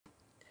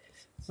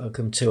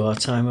Welcome to our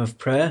time of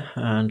prayer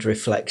and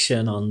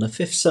reflection on the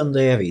fifth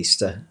Sunday of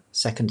Easter,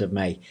 2nd of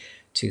May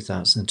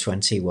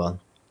 2021.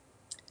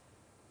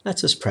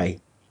 Let us pray.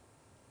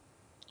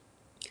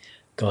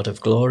 God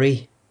of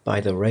glory,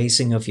 by the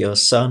raising of your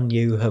Son,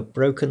 you have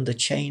broken the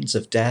chains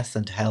of death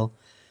and hell.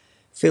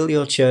 Fill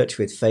your church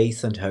with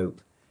faith and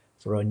hope,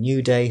 for a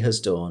new day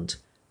has dawned,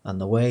 and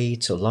the way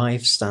to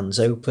life stands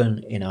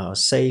open in our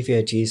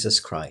Saviour Jesus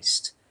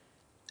Christ.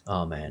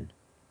 Amen.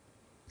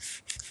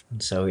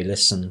 And so we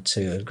listen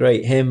to a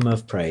great hymn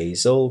of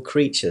praise, all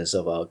creatures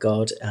of our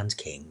God and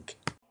King.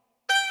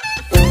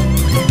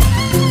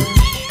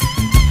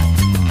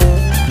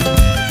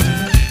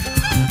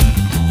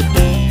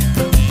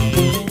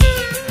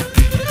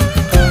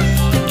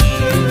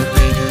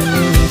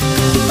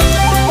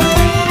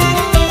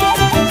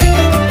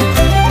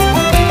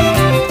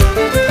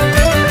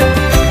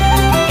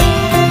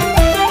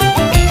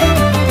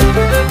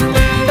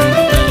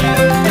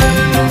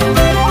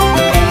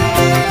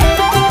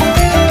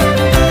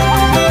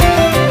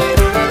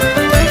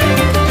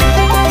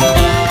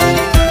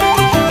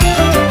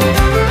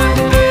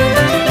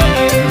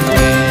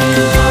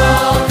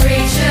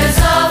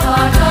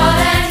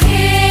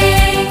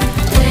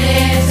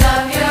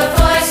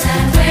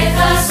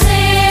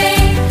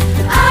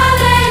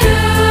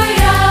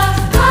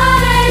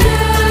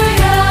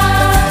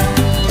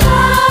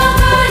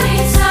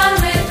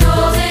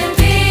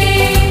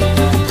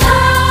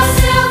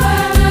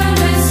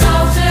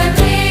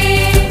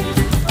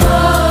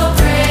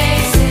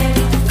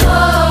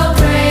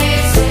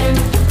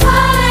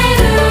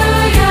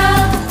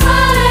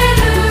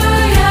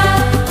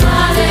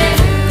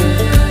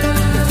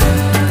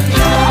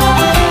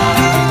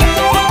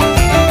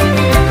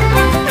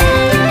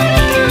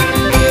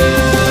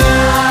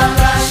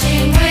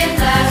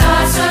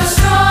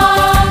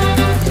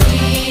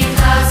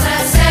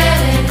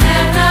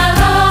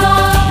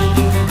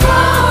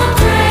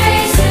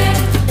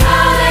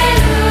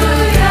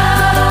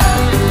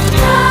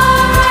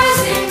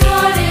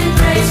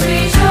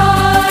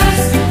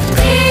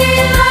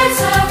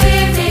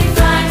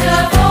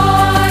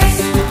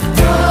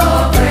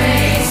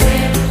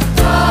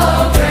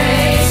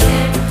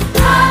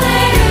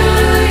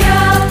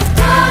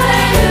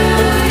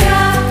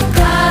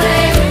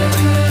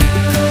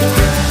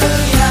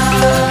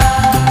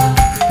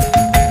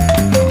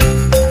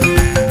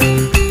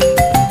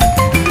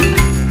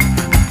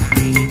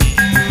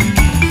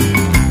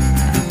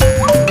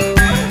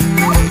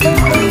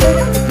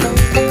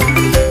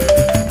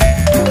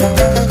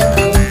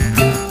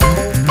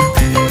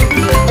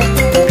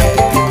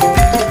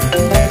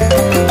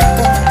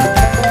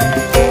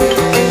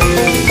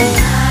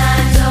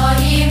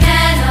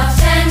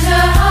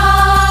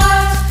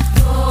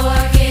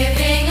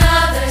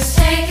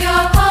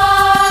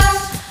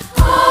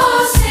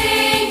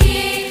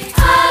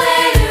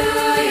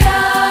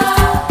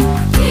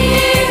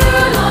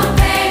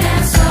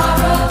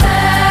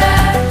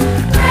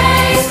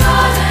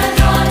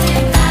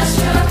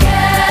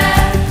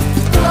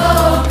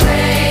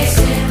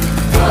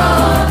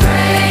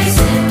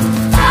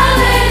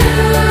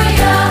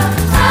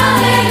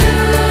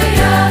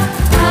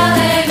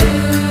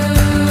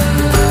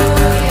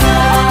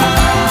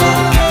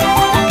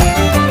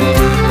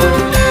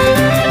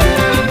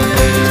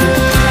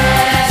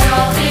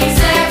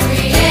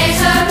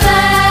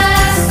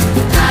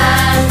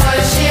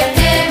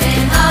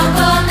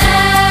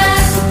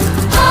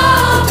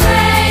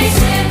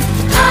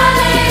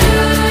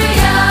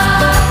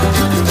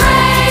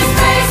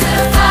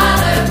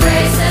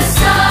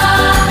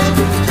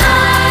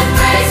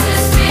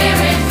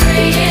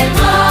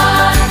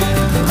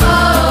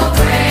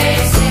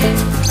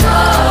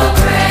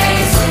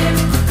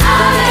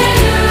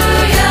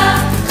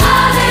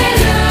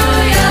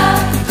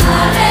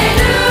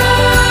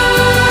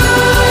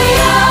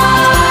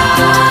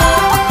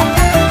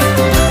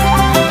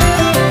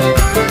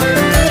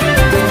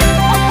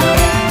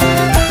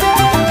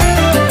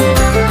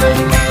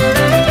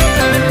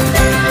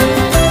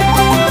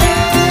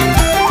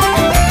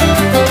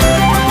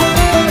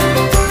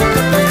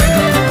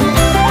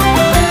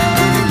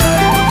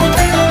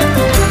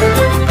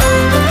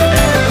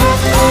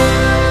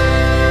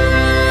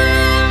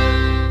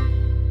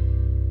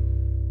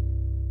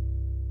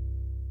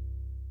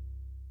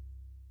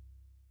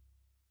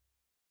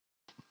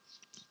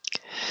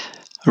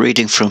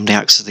 Reading from the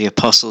Acts of the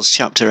Apostles,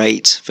 chapter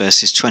 8,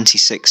 verses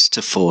 26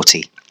 to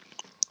 40.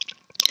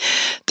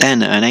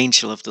 Then an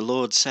angel of the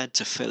Lord said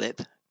to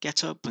Philip,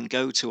 "Get up and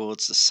go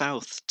towards the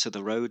south to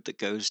the road that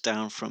goes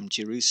down from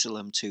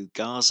Jerusalem to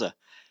Gaza.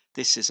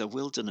 This is a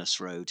wilderness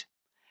road."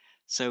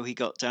 So he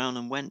got down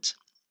and went.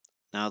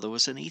 Now there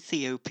was an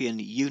Ethiopian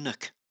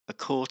eunuch, a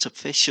court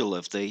official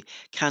of the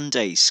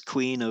Candace,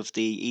 queen of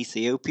the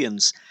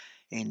Ethiopians,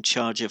 in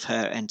charge of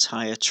her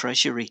entire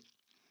treasury.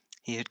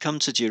 He had come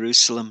to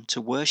Jerusalem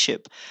to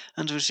worship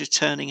and was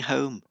returning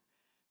home.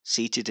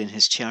 Seated in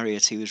his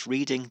chariot, he was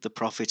reading the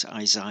prophet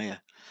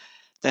Isaiah.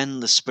 Then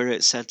the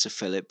Spirit said to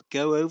Philip,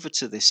 "Go over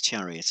to this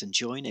chariot and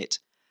join it."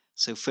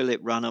 So Philip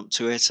ran up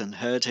to it and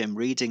heard him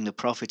reading the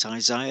prophet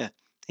Isaiah.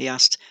 He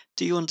asked,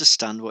 "Do you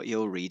understand what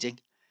you're reading?"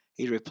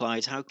 He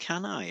replied, "How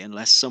can I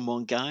unless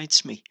someone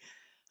guides me?"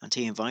 And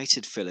he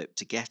invited Philip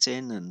to get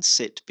in and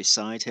sit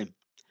beside him.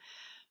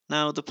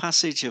 Now, the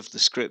passage of the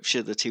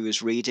scripture that he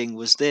was reading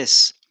was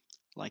this: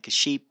 "Like a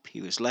sheep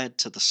he was led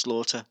to the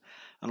slaughter,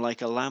 and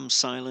like a lamb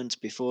silent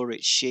before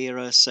its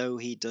shearer, so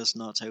he does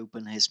not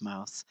open his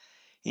mouth.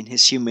 In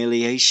his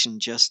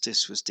humiliation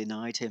justice was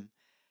denied him.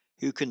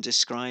 Who can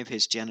describe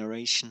his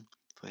generation?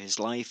 For his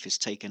life is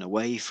taken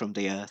away from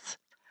the earth."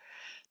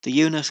 The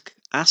eunuch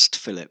asked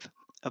Philip,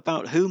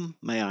 "About whom,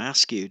 may I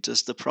ask you,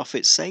 does the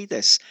prophet say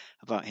this?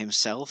 About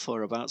himself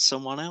or about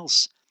someone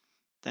else?"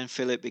 Then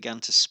Philip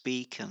began to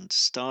speak, and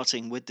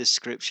starting with this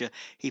scripture,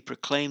 he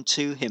proclaimed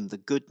to him the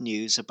good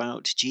news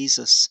about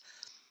Jesus.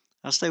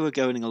 As they were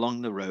going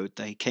along the road,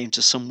 they came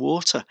to some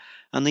water,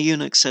 and the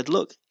eunuch said,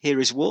 "Look, here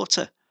is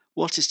water.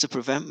 What is to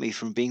prevent me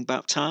from being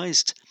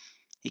baptized?"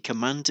 He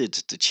commanded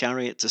the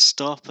chariot to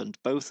stop,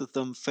 and both of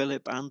them,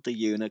 Philip and the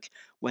eunuch,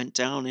 went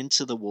down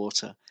into the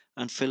water,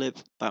 and Philip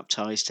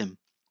baptized him.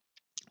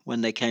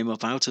 When they came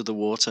up out of the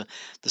water,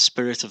 the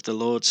Spirit of the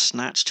Lord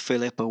snatched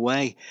Philip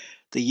away.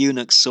 The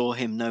eunuch saw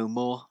him no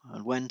more,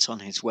 and went on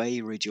his way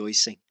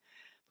rejoicing.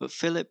 But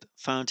Philip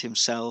found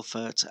himself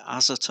at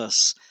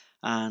Azotus,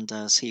 and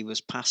as he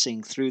was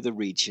passing through the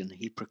region,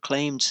 he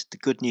proclaimed the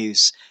good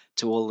news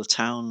to all the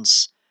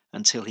towns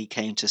until he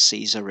came to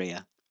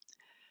Caesarea.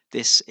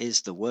 This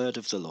is the word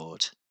of the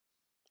Lord.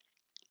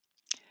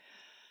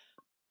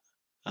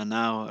 And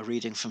now a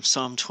reading from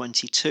Psalm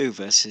 22,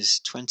 verses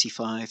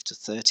 25 to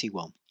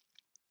 31.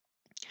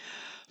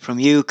 From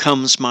you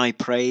comes my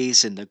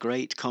praise in the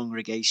great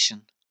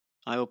congregation.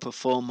 I will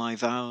perform my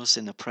vows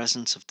in the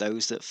presence of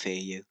those that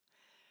fear you.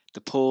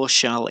 The poor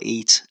shall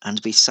eat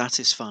and be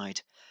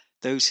satisfied.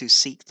 Those who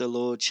seek the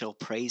Lord shall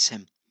praise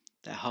him.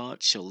 Their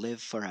hearts shall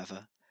live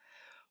forever.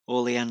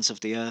 All the ends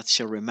of the earth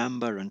shall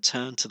remember and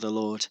turn to the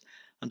Lord,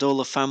 and all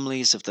the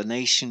families of the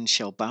nations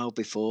shall bow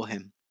before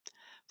him.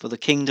 For the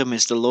kingdom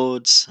is the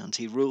Lord's, and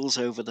he rules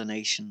over the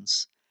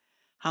nations.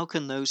 How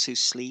can those who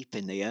sleep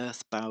in the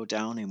earth bow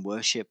down in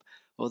worship,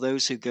 or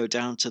those who go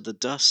down to the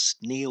dust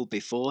kneel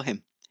before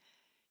him?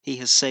 He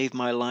has saved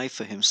my life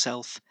for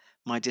himself.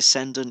 My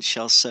descendants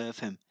shall serve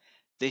him.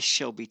 This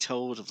shall be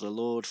told of the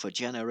Lord for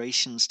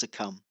generations to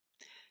come.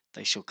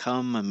 They shall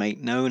come and make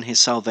known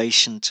his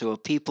salvation to a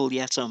people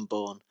yet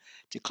unborn,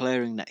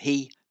 declaring that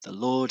he, the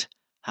Lord,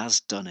 has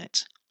done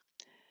it.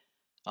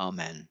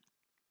 Amen.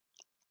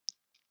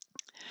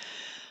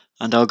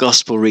 And our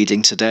gospel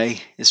reading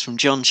today is from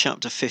John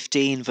chapter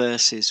 15,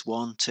 verses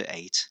 1 to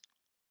 8.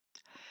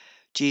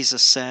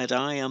 Jesus said,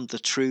 "I am the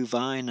true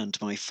vine, and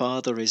my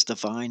Father is the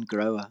vine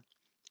grower.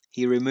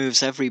 He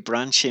removes every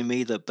branch in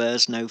me that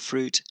bears no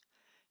fruit.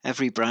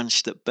 Every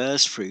branch that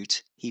bears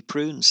fruit, he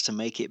prunes to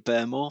make it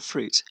bear more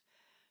fruit.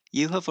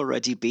 You have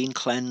already been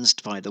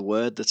cleansed by the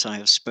word that I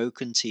have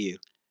spoken to you.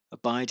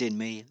 Abide in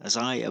me, as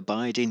I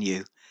abide in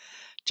you.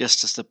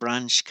 Just as the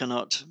branch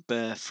cannot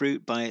bear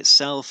fruit by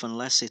itself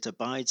unless it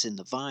abides in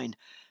the vine,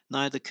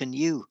 neither can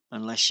you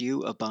unless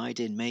you abide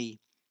in me.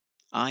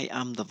 I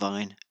am the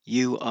vine,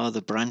 you are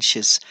the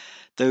branches.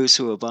 Those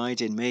who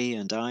abide in me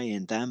and I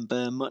in them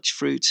bear much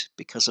fruit,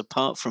 because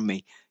apart from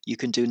me you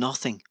can do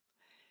nothing.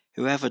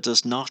 Whoever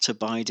does not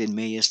abide in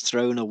me is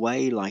thrown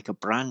away like a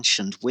branch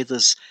and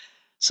withers.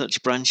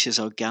 Such branches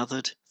are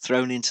gathered,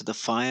 thrown into the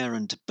fire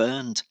and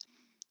burned.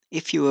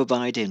 If you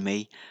abide in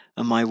me,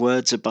 and my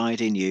words abide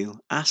in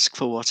you, ask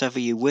for whatever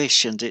you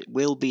wish, and it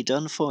will be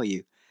done for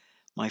you.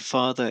 My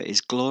Father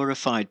is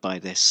glorified by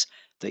this,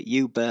 that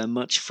you bear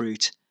much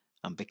fruit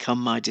and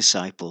become my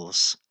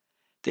disciples.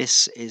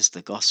 This is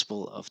the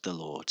gospel of the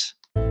Lord.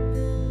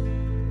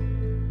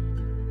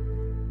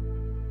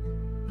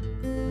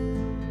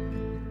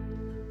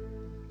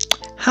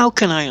 How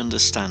can I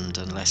understand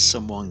unless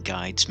someone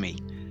guides me?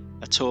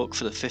 A talk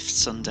for the 5th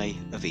Sunday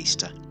of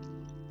Easter.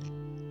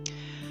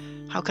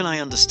 How can I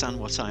understand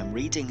what I am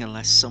reading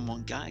unless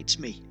someone guides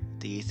me?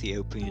 The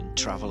Ethiopian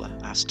traveller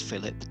asked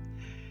Philip.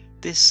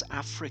 This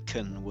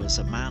African was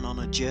a man on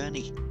a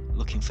journey,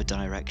 looking for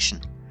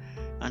direction,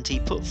 and he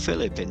put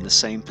Philip in the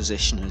same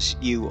position as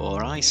you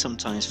or I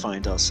sometimes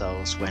find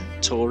ourselves when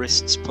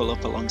tourists pull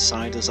up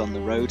alongside us on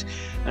the road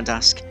and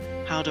ask,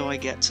 "How do I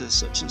get to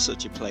such and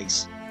such a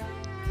place?"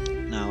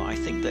 Now, I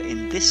think that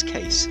in this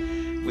case,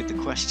 with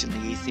the question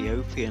the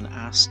Ethiopian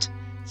asked,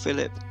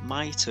 Philip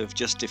might have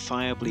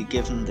justifiably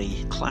given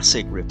the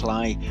classic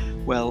reply,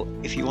 "Well,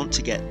 if you want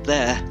to get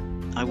there,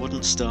 I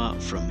wouldn't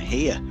start from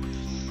here."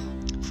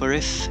 For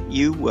if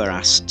you were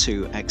asked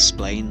to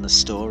explain the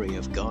story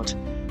of God,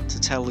 to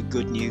tell the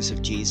good news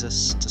of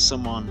Jesus to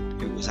someone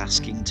who was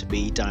asking to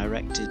be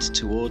directed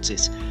towards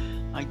it,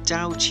 I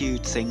doubt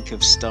you'd think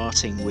of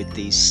starting with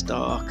these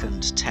stark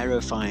and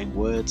terrifying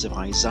words of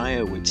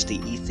Isaiah which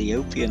the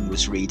Ethiopian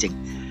was reading.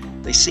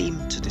 They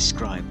seem to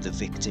describe the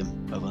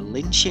victim of a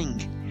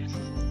lynching.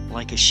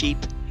 Like a sheep,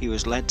 he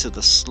was led to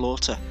the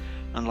slaughter,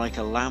 and like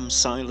a lamb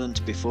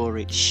silent before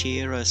its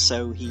shearer,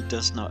 so he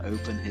does not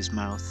open his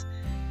mouth.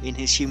 In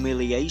his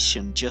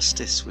humiliation,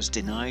 justice was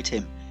denied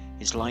him.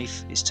 his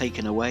life is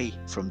taken away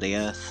from the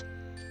earth.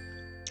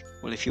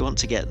 Well, if you want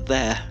to get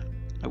there,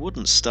 I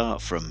wouldn't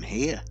start from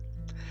here.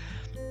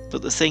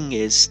 But the thing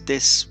is,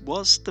 this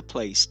was the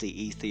place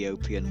the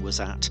Ethiopian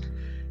was at.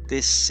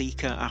 This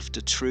seeker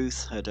after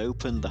truth had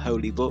opened the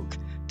holy book,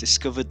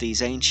 discovered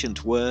these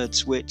ancient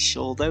words which,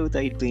 although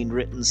they'd been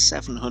written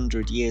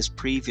 700 years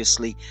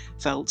previously,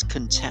 felt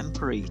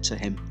contemporary to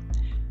him.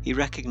 He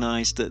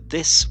recognized that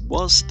this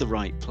was the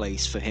right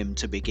place for him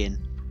to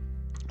begin.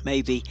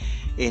 Maybe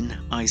in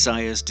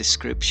Isaiah's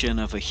description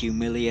of a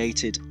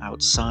humiliated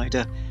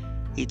outsider,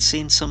 he'd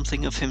seen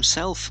something of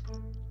himself,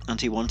 and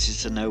he wanted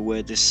to know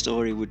where this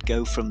story would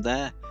go from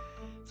there,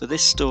 for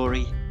this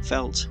story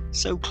felt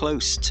so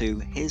close to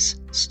his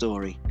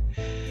story.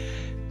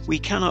 We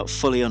cannot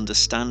fully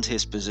understand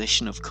his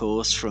position, of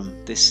course,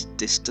 from this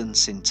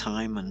distance in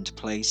time and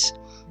place,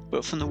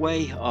 but from the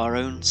way our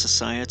own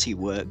society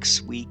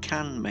works, we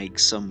can make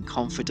some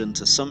confident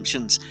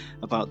assumptions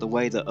about the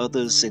way that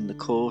others in the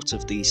court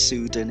of the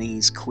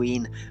Sudanese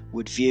queen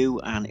would view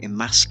an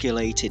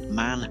emasculated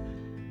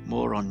man,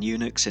 more on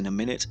eunuchs in a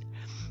minute,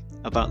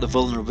 about the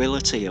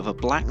vulnerability of a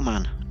black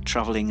man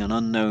travelling an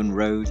unknown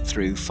road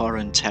through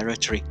foreign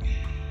territory.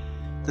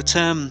 The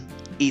term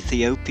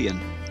Ethiopian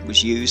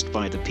was used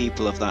by the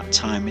people of that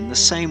time in the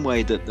same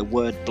way that the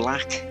word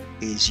black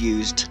is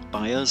used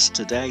by us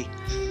today,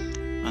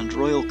 and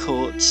royal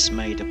courts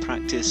made a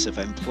practice of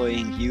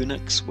employing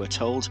eunuchs, we're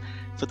told,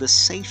 for the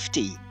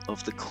safety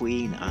of the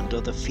queen and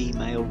other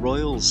female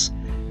royals,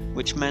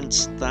 which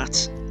meant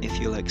that, if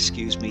you'll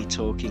excuse me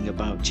talking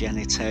about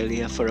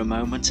genitalia for a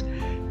moment,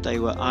 they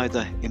were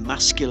either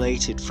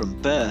emasculated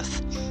from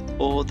birth,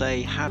 or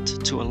they had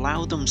to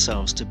allow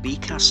themselves to be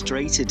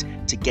castrated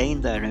to gain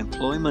their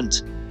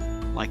employment,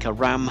 like a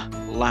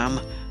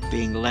lamb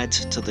being led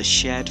to the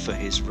shed for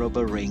his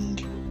rubber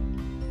ring.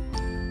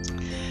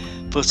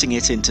 Putting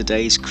it in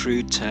today's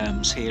crude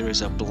terms, here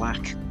is a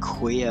black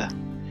queer,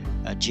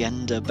 a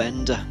gender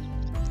bender.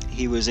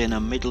 He was in a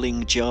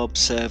middling job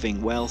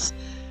serving wealth,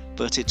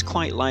 but it's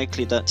quite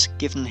likely that,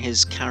 given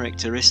his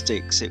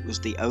characteristics, it was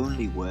the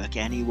only work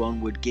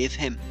anyone would give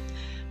him,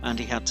 and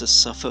he had to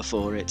suffer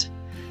for it.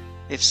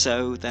 If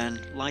so, then,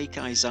 like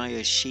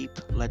Isaiah's sheep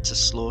led to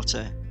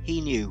slaughter,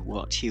 he knew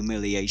what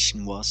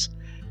humiliation was,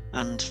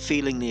 and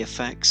feeling the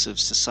effects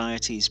of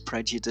society's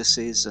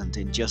prejudices and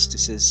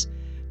injustices,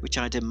 which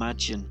I'd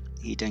imagine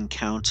he'd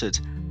encountered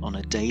on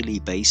a daily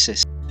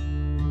basis.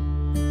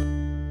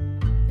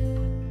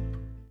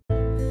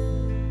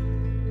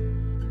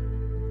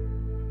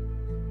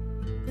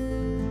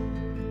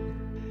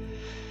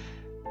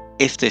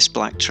 If this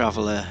black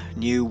traveller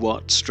knew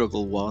what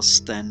struggle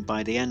was, then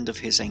by the end of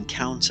his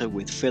encounter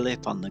with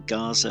Philip on the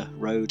Gaza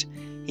road,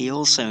 he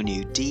also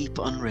knew deep,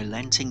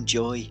 unrelenting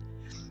joy.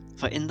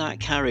 For in that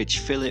carriage,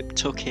 Philip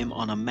took him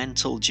on a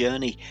mental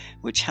journey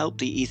which helped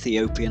the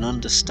Ethiopian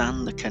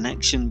understand the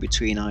connection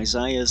between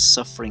Isaiah's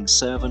suffering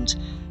servant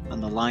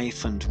and the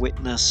life and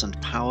witness and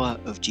power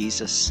of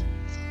Jesus.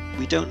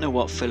 We don't know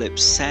what Philip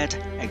said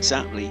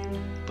exactly,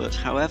 but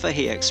however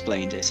he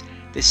explained it,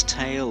 this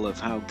tale of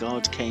how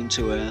God came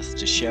to earth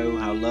to show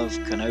how love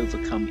can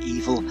overcome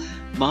evil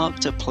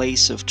marked a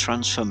place of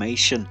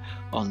transformation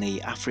on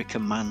the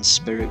African man's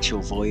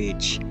spiritual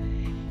voyage.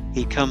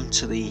 He'd come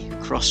to the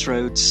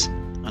crossroads,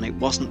 and it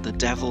wasn't the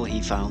devil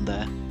he found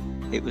there,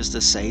 it was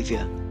the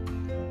Saviour.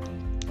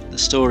 The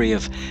story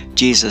of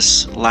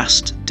Jesus'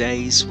 last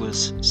days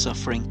was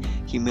suffering,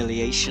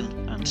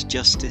 humiliation, and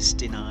justice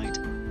denied,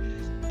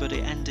 but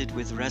it ended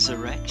with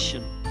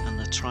resurrection and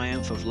the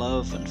triumph of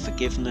love and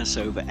forgiveness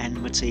over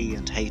enmity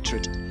and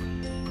hatred.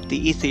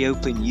 The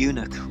Ethiopian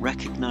eunuch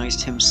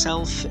recognized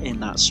himself in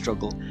that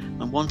struggle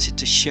and wanted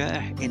to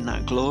share in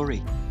that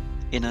glory.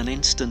 In an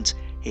instant,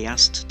 he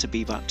asked to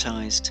be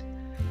baptized.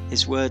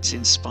 His words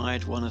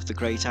inspired one of the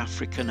great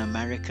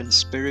African-American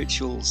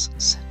spirituals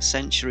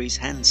centuries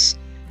hence.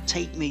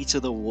 "Take me to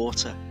the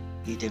water,"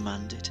 he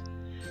demanded.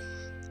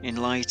 In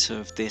light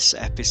of this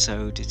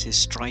episode, it is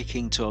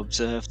striking to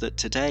observe that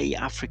today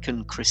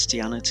African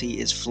Christianity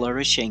is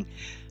flourishing,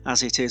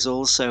 as it is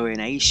also in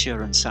Asia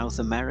and South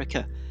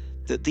America,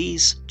 that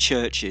these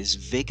churches'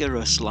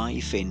 vigorous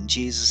life in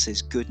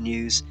Jesus' good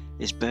news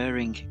is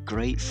bearing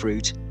great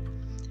fruit.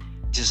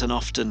 It is an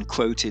often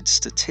quoted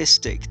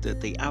statistic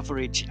that the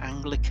average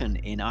Anglican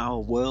in our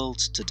world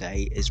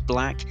today is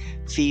black,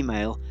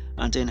 female,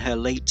 and in her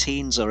late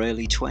teens or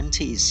early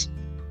 20s.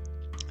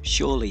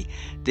 Surely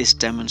this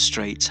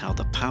demonstrates how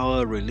the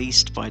power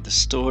released by the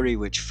story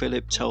which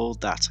Philip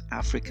told that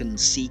African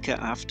seeker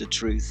after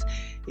truth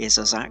is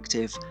as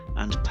active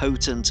and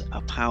potent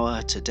a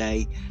power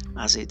today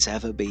as it's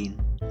ever been.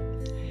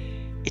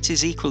 It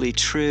is equally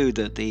true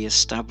that the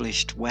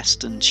established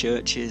Western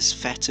churches,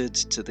 fettered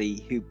to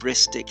the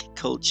hubristic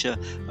culture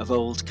of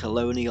old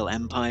colonial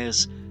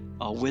empires,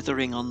 are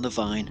withering on the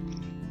vine,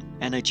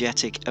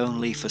 energetic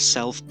only for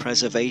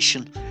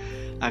self-preservation,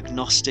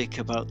 agnostic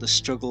about the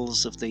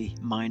struggles of the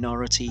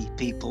minority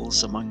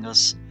peoples among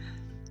us.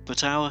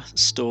 But our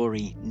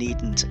story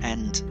needn't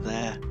end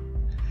there.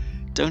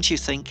 Don't you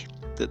think?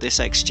 that this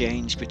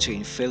exchange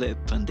between Philip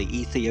and the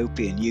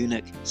Ethiopian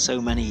eunuch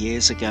so many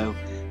years ago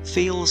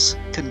feels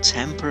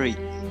contemporary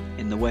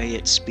in the way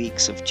it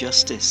speaks of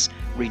justice,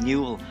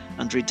 renewal,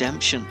 and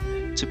redemption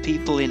to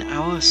people in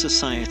our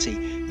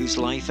society whose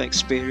life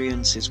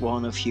experience is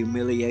one of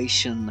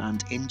humiliation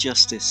and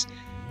injustice,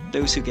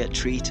 those who get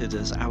treated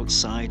as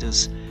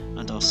outsiders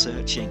and are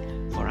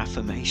searching for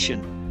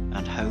affirmation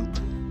and hope.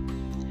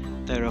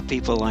 There are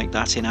people like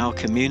that in our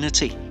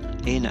community,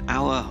 in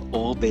our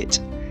orbit.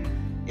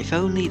 If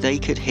only they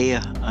could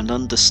hear and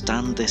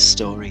understand this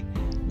story,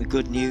 the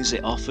good news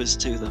it offers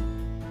to them.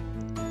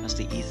 As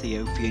the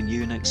Ethiopian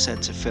eunuch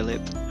said to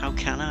Philip, "How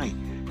can I,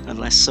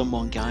 unless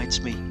someone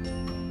guides me?"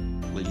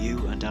 Will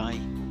you and I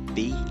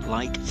be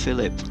like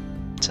Philip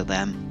to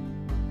them?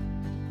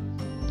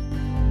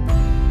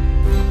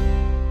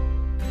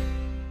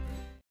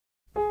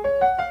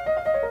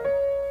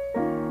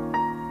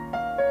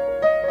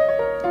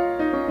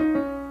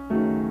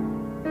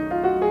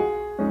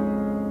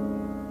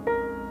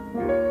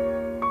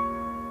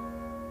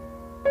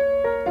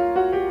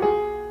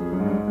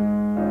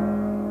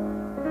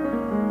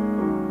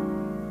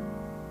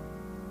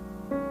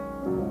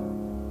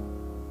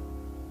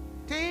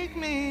 Take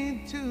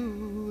me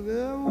to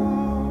the water.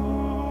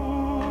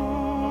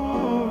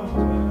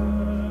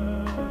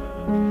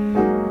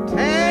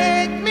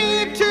 Take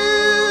me to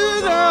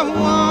the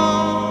water.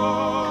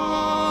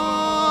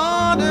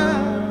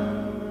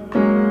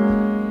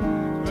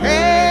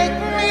 Take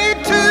me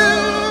to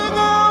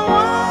the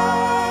water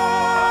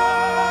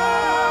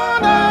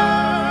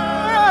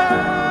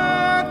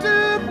to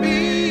be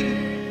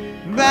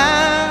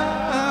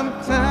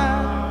baptized.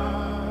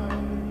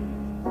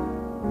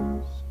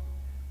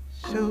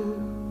 So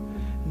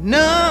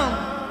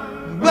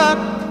none but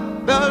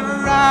the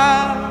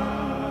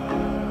righteous,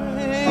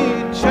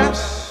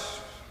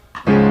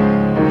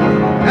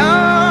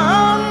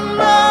 none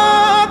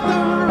but the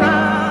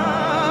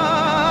righteous,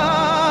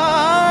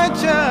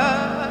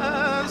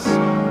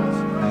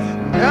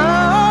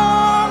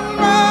 none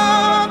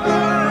but the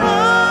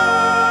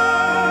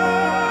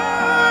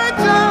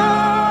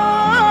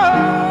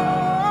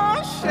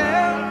righteous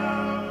shall,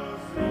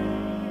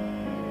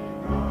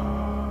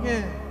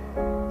 yeah.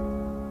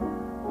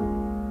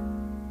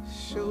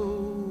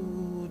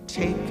 So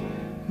take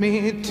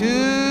me to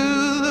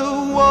the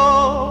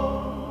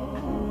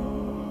water.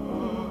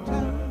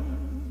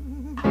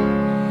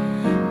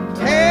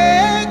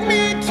 Take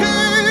me to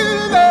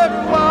the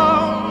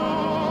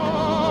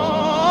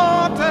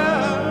water.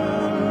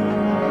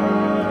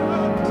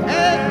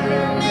 Take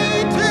me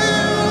to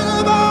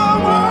the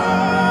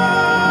water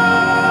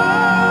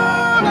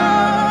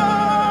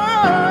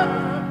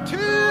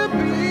to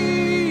be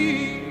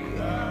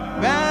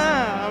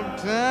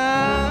baptized.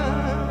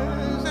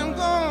 I'm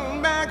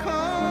going back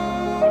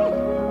home.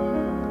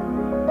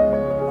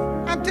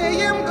 I tell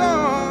you, I'm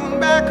going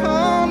back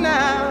home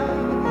now.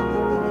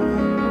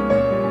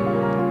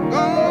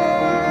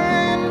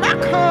 Going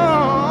back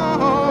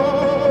home.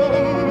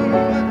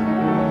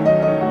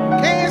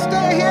 Can't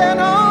stay here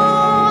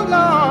no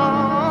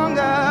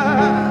longer.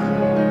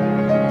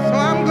 So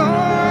I'm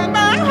going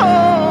back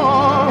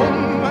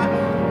home.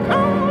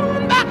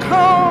 Going back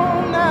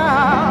home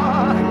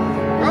now.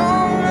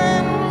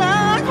 Going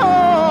back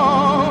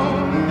home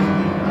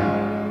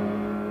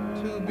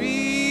to be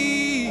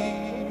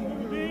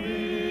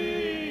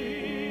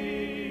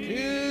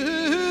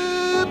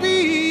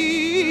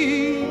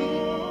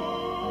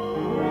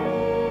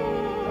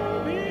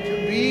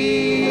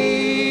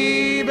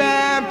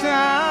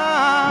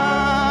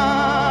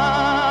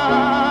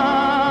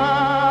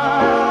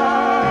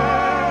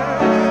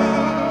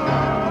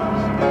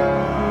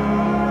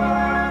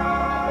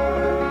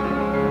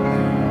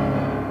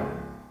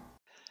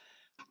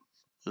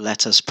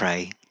Let us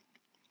pray.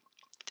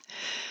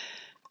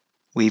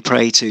 We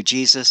pray to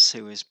Jesus,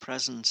 who is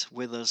present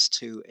with us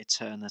to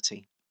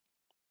eternity.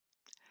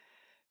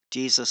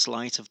 Jesus,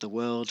 light of the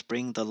world,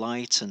 bring the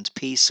light and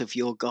peace of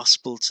your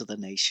gospel to the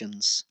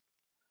nations.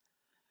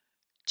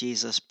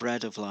 Jesus,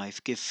 bread of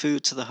life, give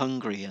food to the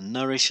hungry and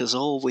nourish us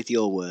all with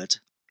your word.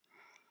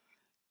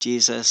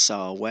 Jesus,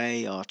 our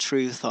way, our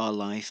truth, our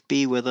life,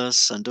 be with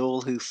us and all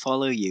who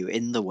follow you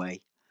in the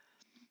way.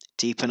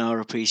 Deepen our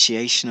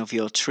appreciation of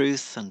your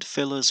truth and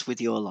fill us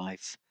with your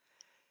life.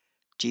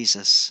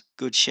 Jesus,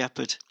 good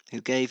shepherd, who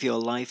gave your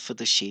life for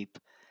the sheep,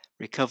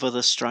 recover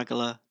the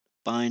straggler,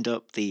 bind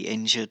up the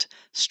injured,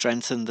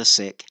 strengthen the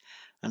sick,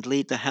 and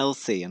lead the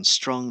healthy and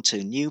strong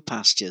to new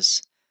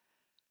pastures.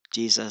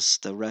 Jesus,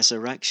 the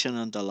resurrection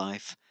and the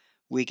life,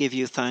 we give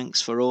you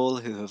thanks for all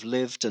who have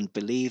lived and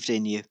believed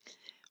in you.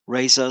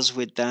 Raise us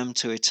with them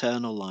to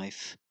eternal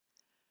life.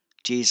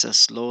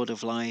 Jesus, Lord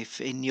of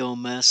life, in your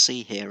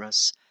mercy hear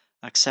us,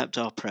 accept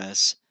our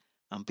prayers,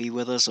 and be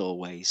with us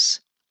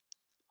always.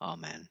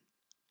 Amen.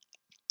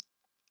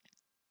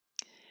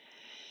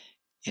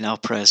 In our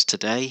prayers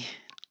today,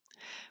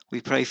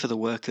 we pray for the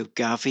work of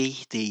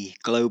Gavi, the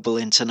Global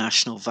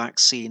International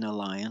Vaccine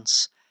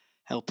Alliance,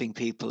 helping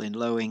people in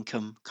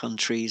low-income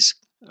countries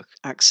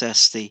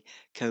access the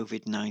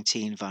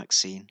COVID-19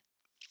 vaccine.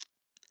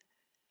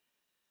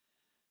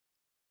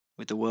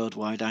 with the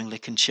Worldwide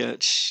Anglican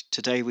Church.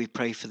 Today we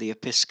pray for the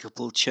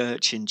Episcopal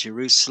Church in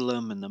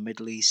Jerusalem and the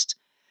Middle East,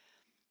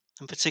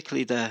 and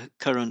particularly the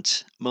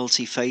current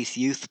multi-faith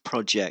youth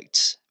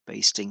project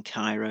based in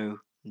Cairo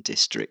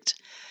district,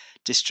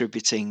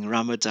 distributing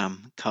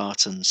Ramadan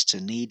cartons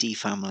to needy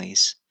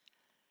families.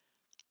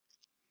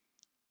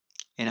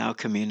 In our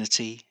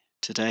community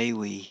today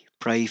we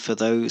pray for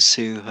those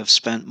who have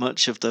spent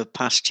much of the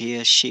past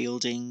year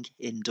shielding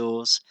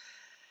indoors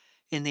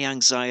in the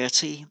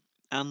anxiety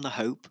and the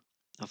hope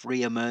of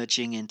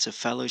re-emerging into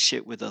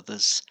fellowship with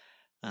others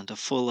and a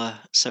fuller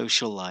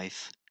social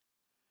life.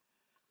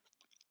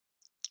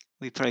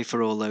 We pray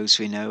for all those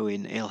we know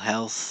in ill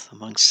health,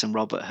 amongst them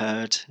Robert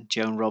Hurd,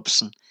 Joan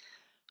Robson,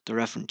 the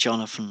Reverend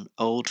Jonathan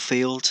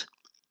Oldfield.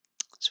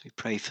 As we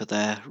pray for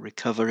their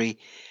recovery,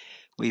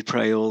 we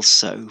pray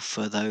also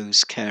for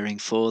those caring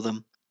for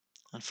them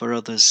and for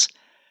others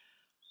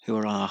who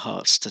are on our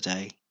hearts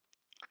today.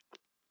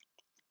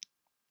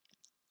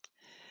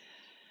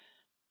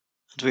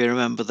 And we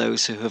remember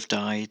those who have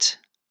died,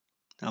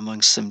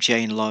 amongst them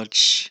Jane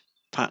Lodge,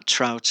 Pat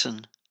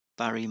Troughton,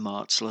 Barry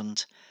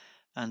Martland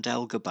and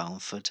Elga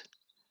Balmford,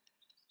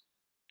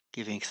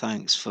 giving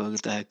thanks for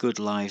their good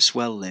lives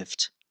well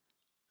lived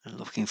and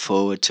looking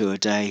forward to a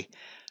day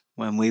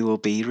when we will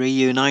be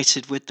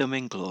reunited with them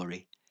in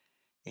glory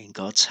in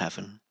God's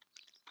heaven.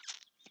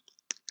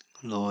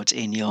 Lord,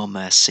 in your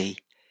mercy,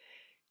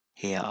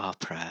 hear our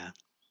prayer.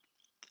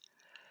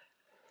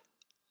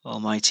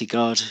 Almighty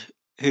God,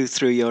 who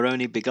through your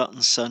only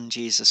begotten Son,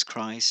 Jesus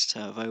Christ,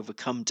 have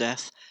overcome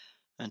death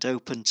and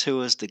opened to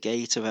us the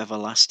gate of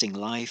everlasting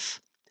life,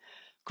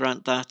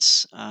 grant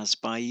that, as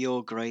by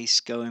your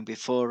grace going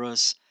before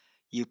us,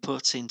 you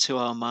put into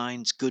our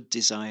minds good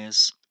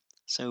desires,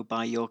 so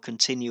by your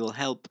continual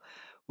help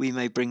we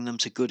may bring them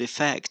to good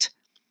effect,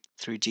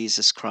 through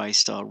Jesus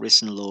Christ our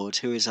risen Lord,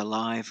 who is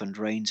alive and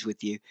reigns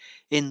with you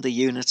in the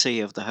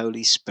unity of the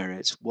Holy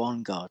Spirit,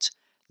 one God,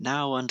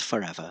 now and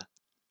forever.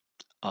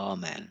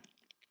 Amen.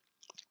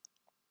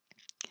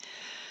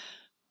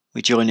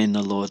 We join in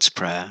the Lord's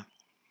Prayer.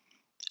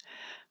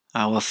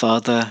 Our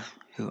Father,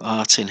 who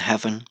art in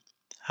heaven,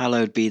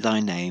 hallowed be thy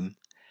name.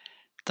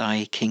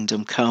 Thy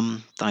kingdom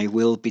come, thy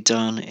will be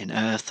done in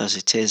earth as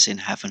it is in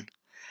heaven.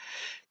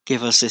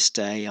 Give us this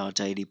day our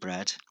daily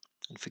bread,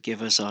 and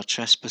forgive us our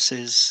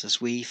trespasses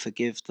as we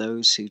forgive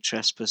those who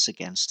trespass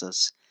against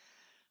us.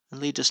 And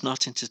lead us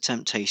not into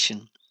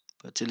temptation,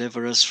 but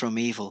deliver us from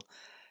evil.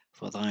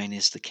 For thine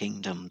is the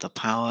kingdom, the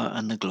power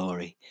and the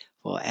glory,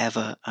 for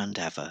ever and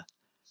ever.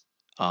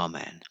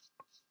 Amen.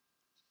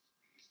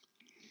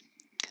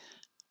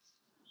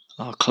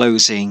 Our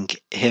closing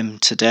hymn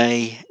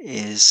today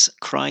is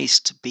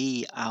Christ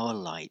Be Our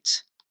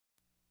Light.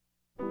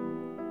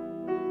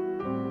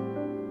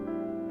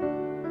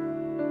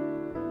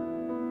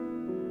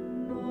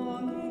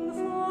 Longing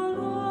for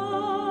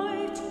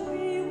light,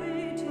 we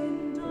wait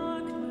in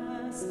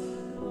darkness.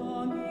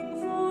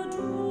 Longing for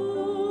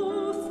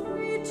truth,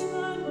 we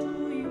turn to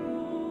you.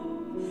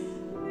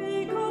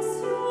 Make us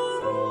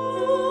your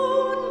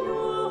own,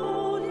 your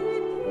holy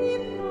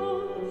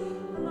people,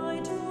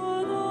 light for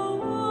the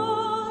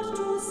world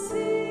to see.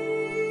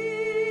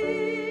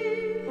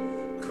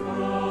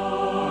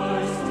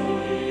 Christ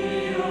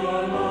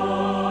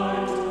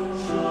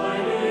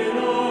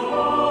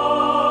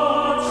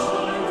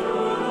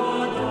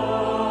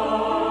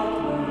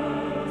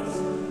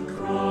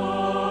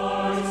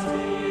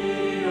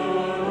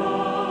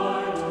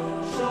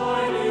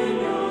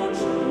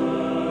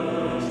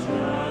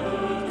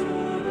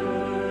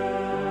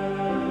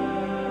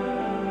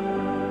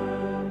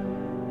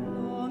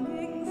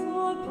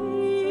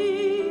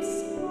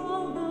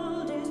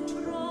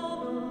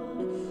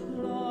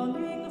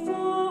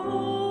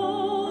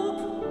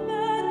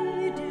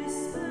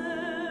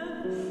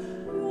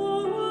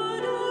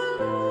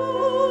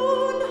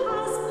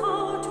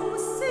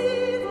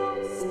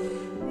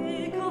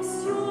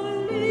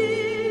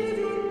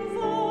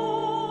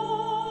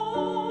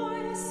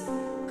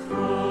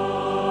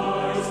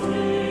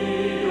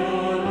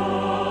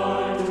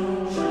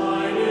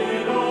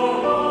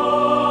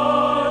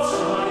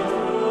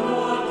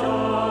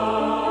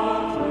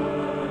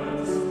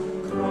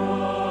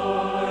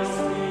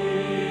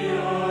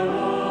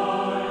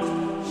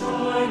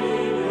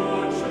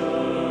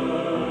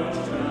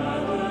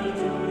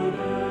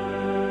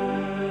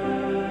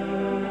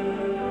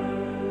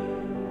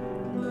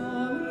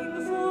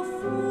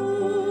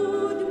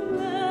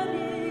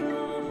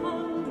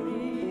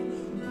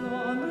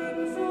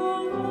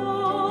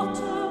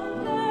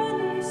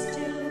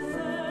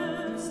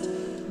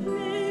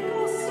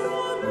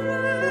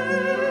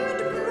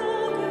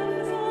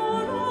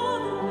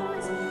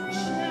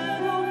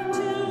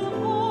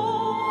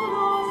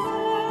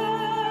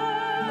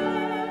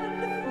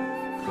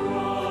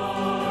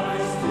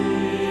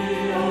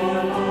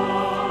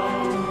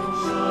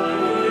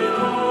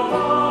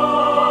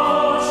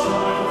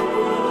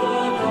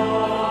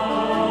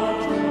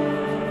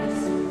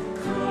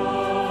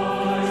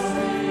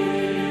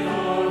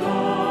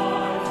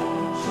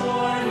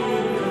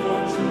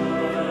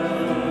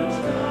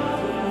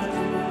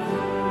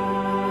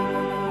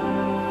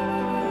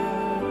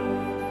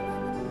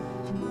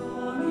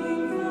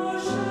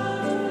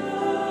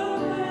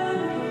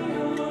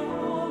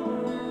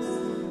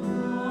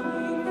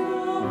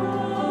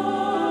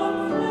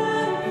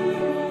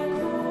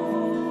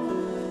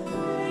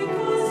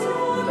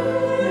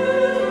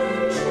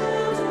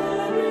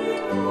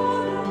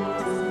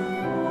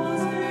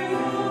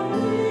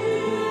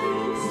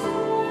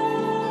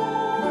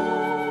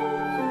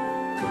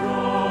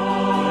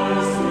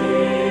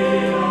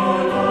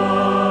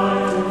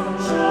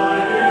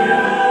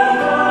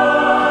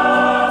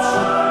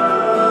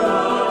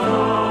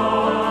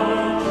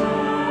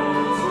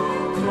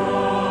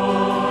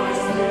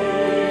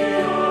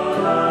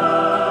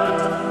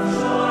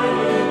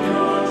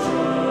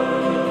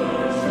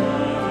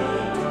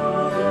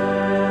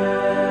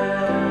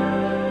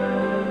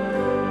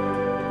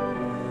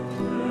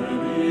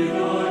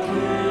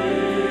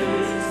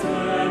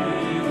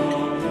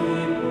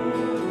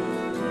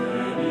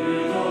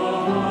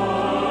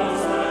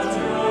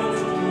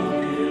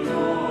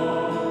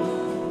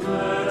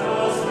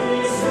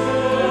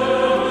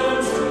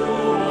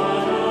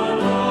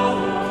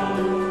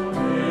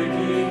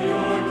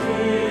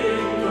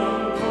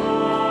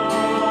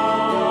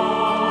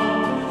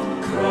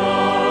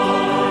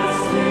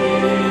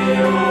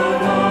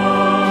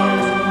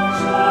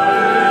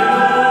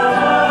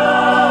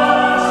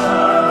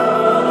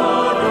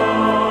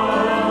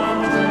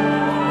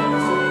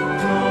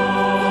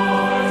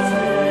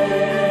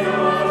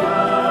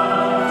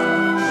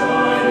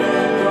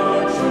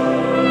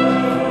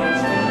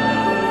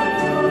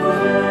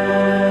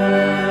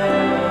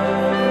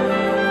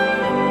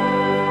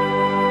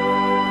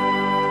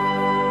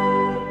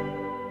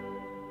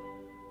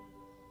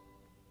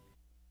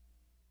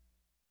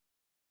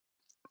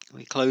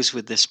close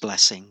with this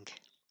blessing.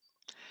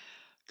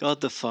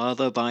 God the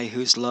Father, by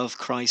whose love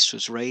Christ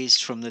was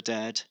raised from the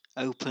dead,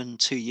 open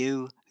to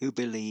you who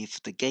believe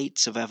the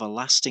gates of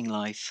everlasting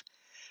life.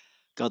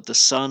 God the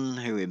Son,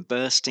 who in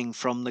bursting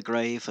from the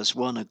grave has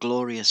won a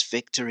glorious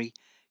victory,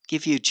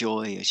 give you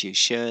joy as you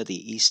share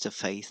the Easter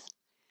faith.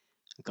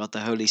 God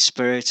the Holy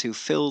Spirit, who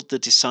filled the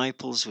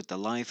disciples with the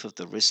life of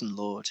the risen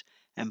Lord,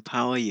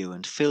 empower you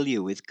and fill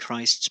you with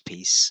Christ's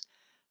peace.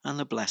 And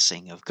the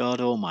blessing of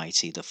God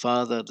Almighty, the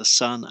Father, the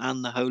Son,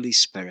 and the Holy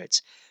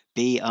Spirit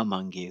be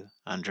among you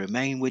and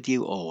remain with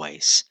you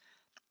always.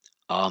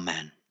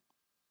 Amen.